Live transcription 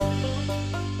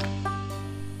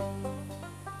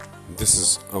This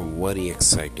is a very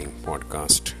exciting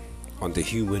podcast on the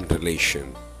human relation,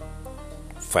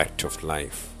 fact of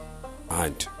life,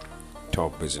 and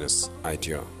top business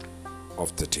idea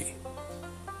of the day.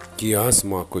 कि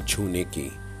आसमां को छूने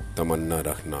की तमन्ना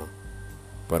रखना,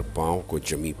 पर पाँव को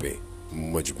जमी पे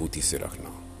मजबूती से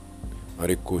रखना।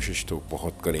 अरे कोशिश तो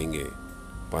बहुत करेंगे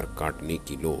पर काटने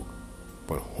की लोग,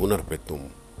 पर हुनर पे तुम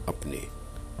अपने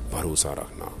भरोसा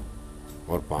रखना।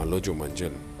 और पालो जो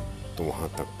मंजिल तो वहाँ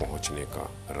तक पहुँचने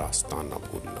का रास्ता न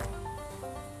भूलना।